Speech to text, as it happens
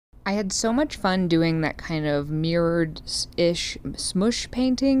I had so much fun doing that kind of mirrored-ish smush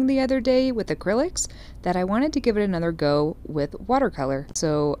painting the other day with acrylics that I wanted to give it another go with watercolor.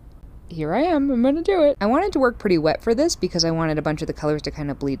 So here I am, I'm gonna do it. I wanted to work pretty wet for this because I wanted a bunch of the colors to kind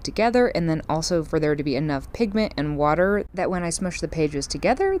of bleed together, and then also for there to be enough pigment and water that when I smushed the pages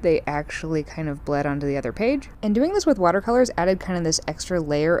together, they actually kind of bled onto the other page. And doing this with watercolors added kind of this extra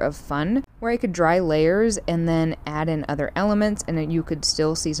layer of fun where I could dry layers and then add in other elements, and then you could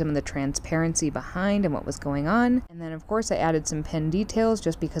still see some of the transparency behind and what was going on. And then of course I added some pen details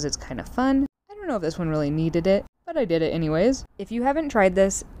just because it's kind of fun. I don't know if this one really needed it, but I did it anyways. If you haven't tried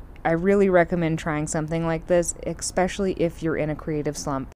this, I really recommend trying something like this, especially if you're in a creative slump.